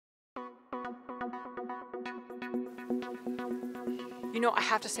You know, I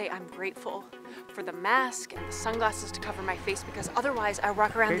have to say I'm grateful for the mask and the sunglasses to cover my face, because otherwise I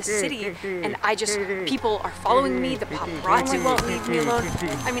walk around the city and people are following me, the paparazzi won't leave me alone.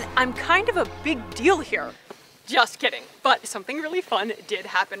 I mean, I'm kind of a big deal here. Just kidding. But something really fun did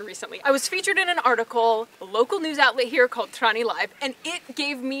happen recently. I was featured in an article, a local news outlet here called Trani Live, and it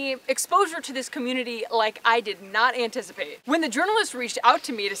gave me exposure to this community like I did not anticipate. When the journalist reached out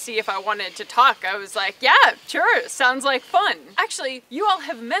to me to see if I wanted to talk, I was like, yeah, sure, sounds like fun. Actually, you all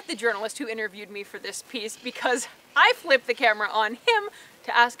have met the journalist who interviewed me for this piece, because I flipped the camera on him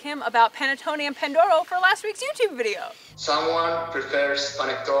to ask him about panettone and pandoro for last week's YouTube video. Someone prefers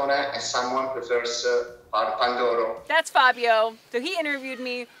panettone and someone prefers pandoro. That's Fabio. So he interviewed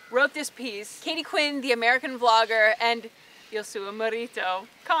me, wrote this piece. Katie Quinn, the American vlogger, and il suo marito,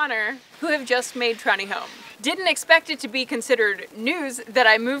 Connor, who have just made Trani home. Didn't expect it to be considered news that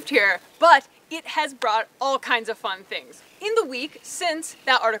I moved here, but it has brought all kinds of fun things. In the week since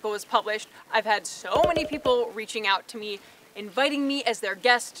that article was published, I've had so many people reaching out to me, inviting me as their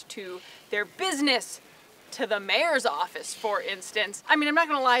guest to their business, to the mayor's office, for instance. I mean, I'm not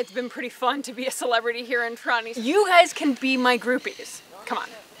gonna lie, it's been pretty fun to be a celebrity here in Trani. You guys can be my groupies. Come on.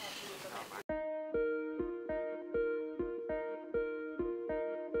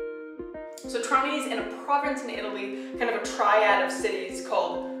 So Trani is in a province in Italy, kind of a triad of cities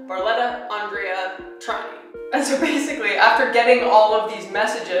called Burrata, Andria, Trani. And so basically, after getting all of these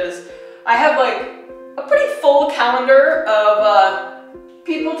messages, I have like a pretty full calendar of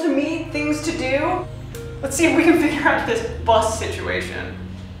people to meet, things to do. Let's see if we can figure out this bus situation.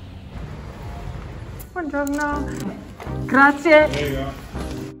 Buongiorno. Grazie. There you go.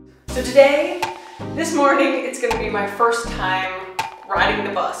 So today, this morning, it's gonna be my first time riding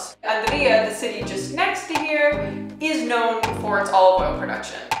the bus. Andria, the city just next to here, is known for its olive oil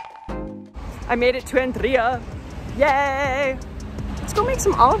production. I made it to Andria. Yay! Let's go make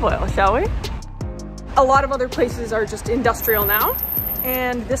some olive oil, shall we? A lot of other places are just industrial now,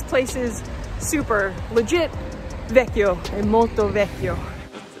 and this place is super legit vecchio, è molto vecchio.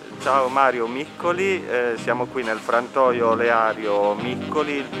 Ciao, Mario Miccoli, siamo qui nel frantoio oleario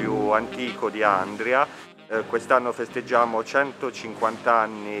Miccoli, il più antico di Andria. Quest'anno festeggiamo 150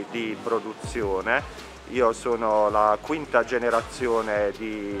 anni di produzione. Io sono la quinta generazione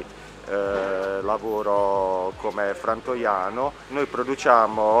di lavoro come frantoiano. Noi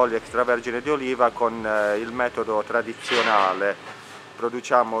produciamo olio extravergine di oliva con il metodo tradizionale.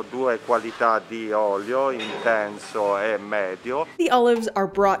 Produciamo due qualità di olio, intenso e medio. The olives are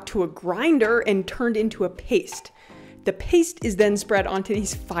brought to a grinder and turned into a paste. The paste is then spread onto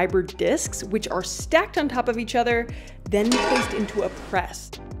these fiber discs, which are stacked on top of each other, then placed into a press.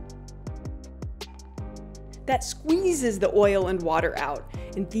 That squeezes the oil and water out,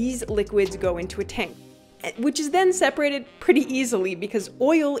 and these liquids go into a tank, which is then separated pretty easily because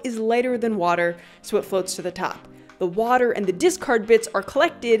oil is lighter than water, so it floats to the top. The water and the discard bits are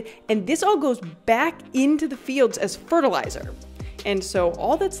collected, and this all goes back into the fields as fertilizer. And so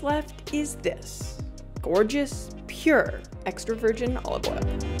all that's left is this gorgeous, pure, extra virgin olive oil.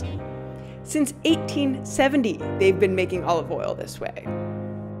 Since 1870, they've been making olive oil this way.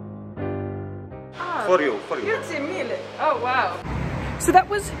 For you. Grazie mille. Oh, wow. So that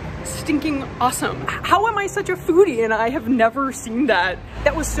was stinking awesome. How am I such a foodie and I have never seen that?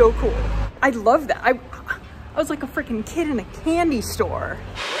 That was so cool. I love that. I was like a freaking kid in a candy store.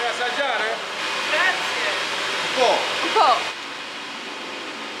 Vuoi assaggiare? Grazie. Un po'.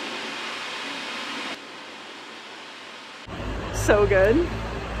 So good.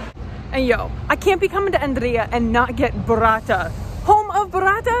 And yo, I can't be coming to Andria and not get burrata. Home of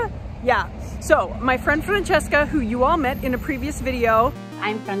burrata? Yeah. So, my friend Francesca, who you all met in a previous video.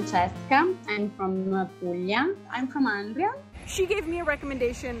 I'm Francesca, I'm from Puglia, I'm from Andria. She gave me a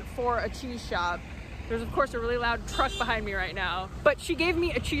recommendation for a cheese shop. There's of course a really loud truck behind me right now, but she gave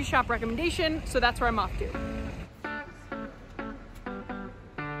me a cheese shop recommendation, so that's where I'm off to.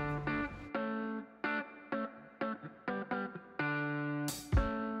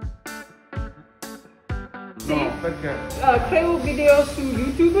 No, perché? Creo video su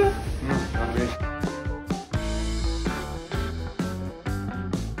YouTube. No, vabbè.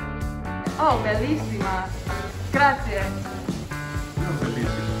 Oh, bellissima. Grazie. No,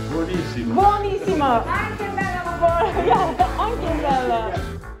 bellissimo. Buonissimo. Buonissima. Anche bella, buona. Anche bella.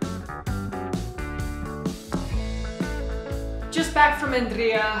 Just back from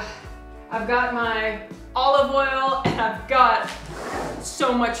Andria. I've got my olive oil and I've got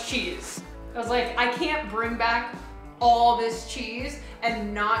so much cheese. I was like, I can't bring back all this cheese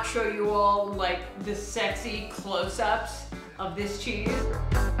and not show you all like the sexy close-ups of this cheese.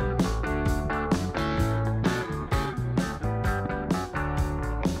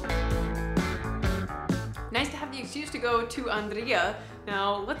 to Andria.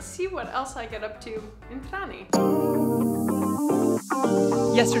 Now let's see what else I get up to in Trani.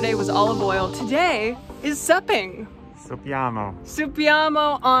 Yesterday was olive oil. Today is supping. Suppiamo.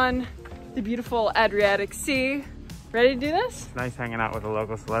 Suppiamo on the beautiful Adriatic Sea. Ready to do this? It's nice hanging out with a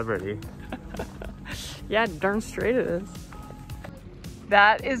local celebrity. Yeah, darn straight it is.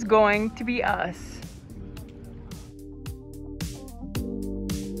 That is going to be us.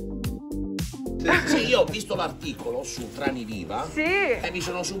 Sì, io ho visto l'articolo su Trani Viva e mi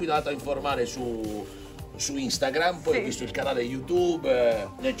sono subito andato a informare su Instagram, poi ho visto il canale YouTube,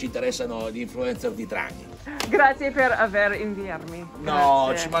 noi ci interessano gli influencer di Trani. Grazie per aver inviarmi. No,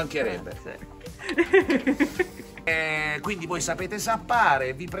 Grazie. ci mancherebbe. Quindi voi sapete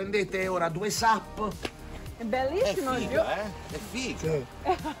sappare, vi prendete ora 2 sap. È bellissimo, è figo, È figo.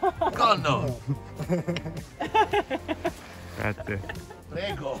 Conno. Grazie.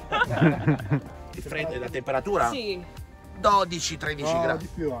 Prego. Il freddo e la temperatura? Sì. 12-13 gradi. Di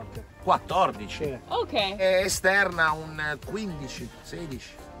più anche. 14. Sì. Ok. Esterna un 15-16.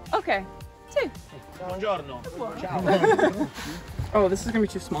 Ok. Sì. Buongiorno. Ciao. Oh, this is gonna be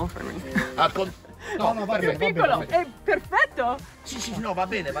too small for me. No, va bene. Piccolo, è perfetto. Sì, no, va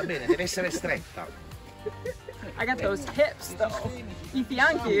bene, deve essere stretta. I got those hips though. I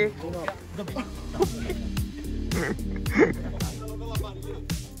fianchi.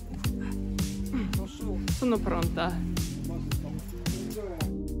 Sono pronta.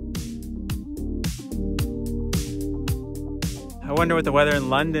 I wonder what the weather in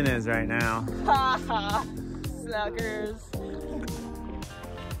London is right now. Haha, suckers.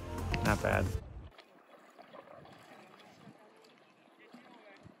 Not bad.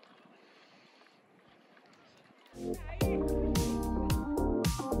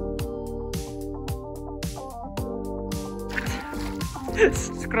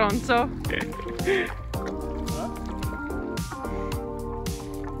 Scronzo.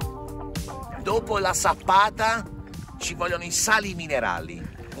 Dopo la sappata ci vogliono i sali minerali.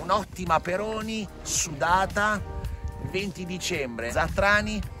 Un'ottima Peroni sudata, 20 dicembre,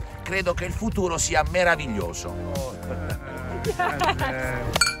 Trani. Credo che il futuro sia meraviglioso.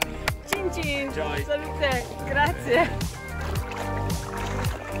 Cin cin. Salute. Grazie.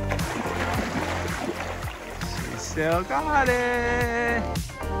 Still got it.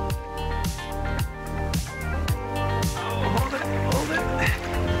 Hold it.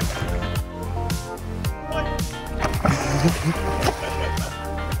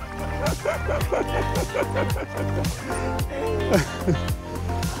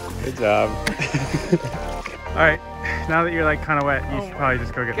 Good job. All right, now that you're like kind of wet, you should probably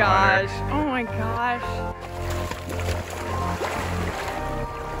just go get the water. Oh my gosh.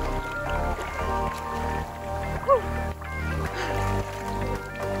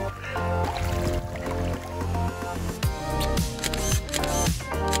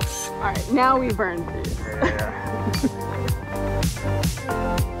 All right, now we've earned these. Yeah.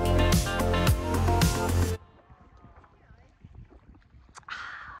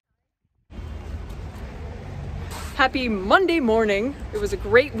 Happy Monday morning. It was a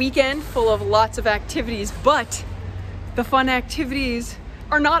great weekend full of lots of activities, but the fun activities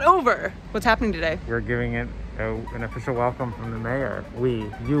are not over. What's happening today? We're giving it an official welcome from the mayor.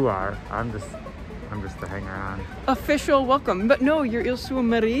 You are. I'm just the hanger on. Official welcome, but no, you're il suo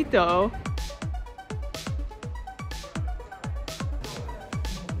marito.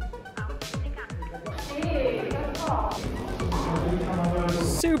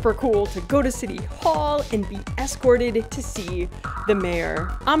 Super cool to go to City Hall and be escorted to see the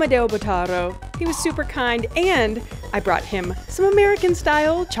mayor, Amadeo Botaro. He was super kind, and I brought him some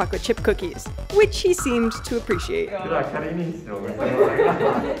American-style chocolate chip cookies, which he seemed to appreciate.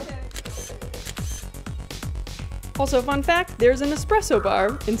 Also, fun fact, there's an espresso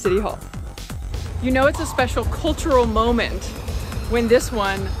bar in City Hall. You know it's a special cultural moment when this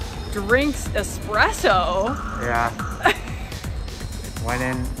one drinks espresso. Yeah.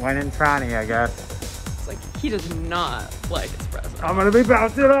 When in Trani, I guess. It's like, he does not like espresso. I'm gonna be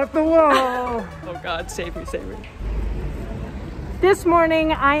bouncing off the wall. Oh God, save me, save me. This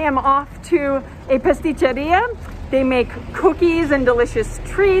morning I am off to a pasticceria. They make cookies and delicious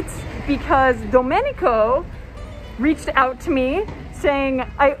treats because Domenico reached out to me saying,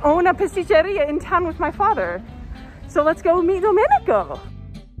 I own a pasticceria in town with my father. So let's go meet Domenico.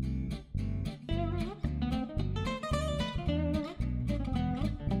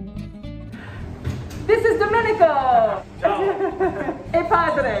 This is Domenico! E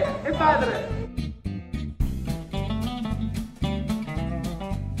padre, e padre.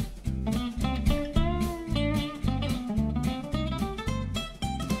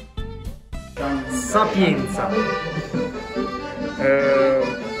 Sapienza.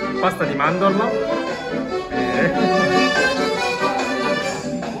 Pasta di mandorla.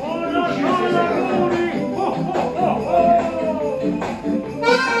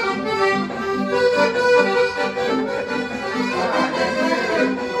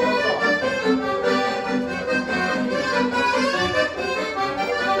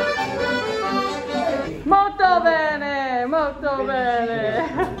 Molto bene, molto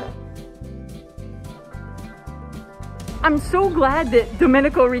bene. I'm so glad that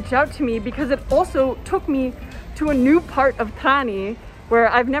Domenico reached out to me because it also took me to a new part of Trani where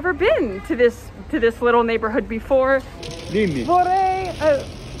I've never been to this little neighborhood before. Dimmi. Vorrei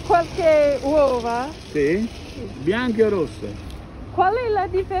qualche uova. Sì? Bianche o rosse? Qual è la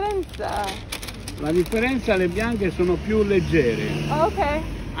differenza? La differenza, le bianche sono più leggere, Ok.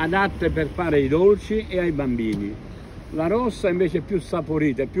 adatte per fare i dolci e ai bambini. La rossa invece è più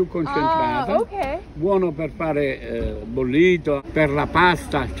saporita, è più concentrata, ok. buono per fare bollito, per la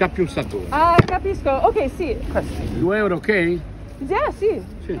pasta, c'ha più sapore. Ah, capisco. Ok, sì. 2 euro, ok? Yeah, sì.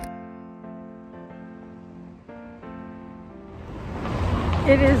 Sì.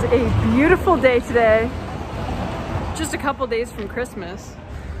 It is a beautiful day today. Just a couple days from Christmas.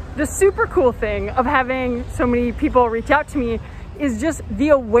 The super cool thing of having so many people reach out to me is just the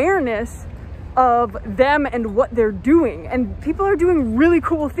awareness of them and what they're doing. And people are doing really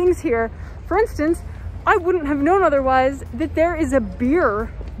cool things here. For instance, I wouldn't have known otherwise that there is a beer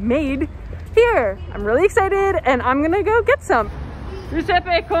made here. I'm really excited and I'm gonna go get some.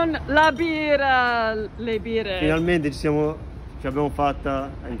 Giuseppe con la birra, le birre. Finalmente ci abbiamo fatta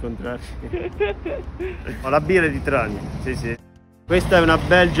a incontrarci. Ho la birra di Trani, sì sì. Questa è una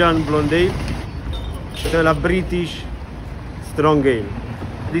Belgian Blonde Ale, questa è la British Strong Ale.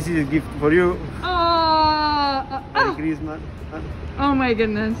 This is a gift for you. Merry Christmas. Oh my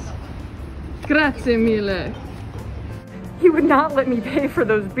goodness. Grazie mille. He would not let me pay for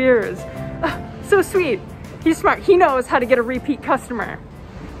those beers. So sweet. He's smart. He knows how to get a repeat customer.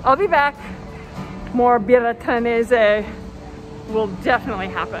 I'll be back. More birra tranese will definitely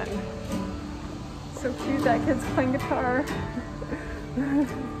happen. So cute, that kid's playing guitar.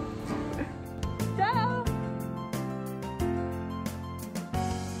 Ciao.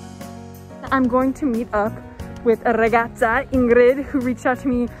 I'm going to meet up with a ragazza, Ingrid, who reached out to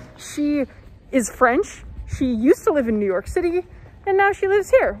me. She is French. She used to live in New York City, and now she lives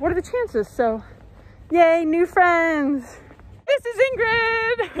here. What are the chances? So, yay, new friends. This is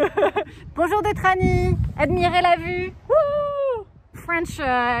Ingrid. Bonjour de Trani. Admirez la vue. Woo! French,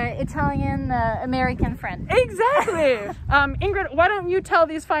 Italian, American friend. Exactly. Ingrid, why don't you tell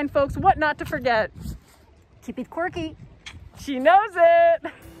these fine folks what not to forget? Keep it quirky. She knows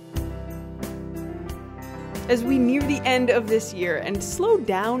it. As we near the end of this year and slow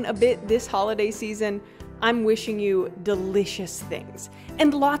down a bit this holiday season, I'm wishing you delicious things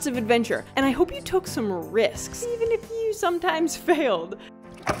and lots of adventure. And I hope you took some risks, even if you sometimes failed.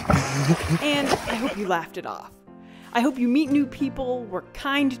 And I hope you laughed it off. I hope you meet new people, were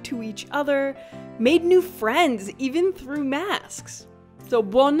kind to each other, made new friends, even through masks. So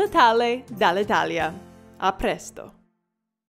buon Natale dall'Italia. A presto.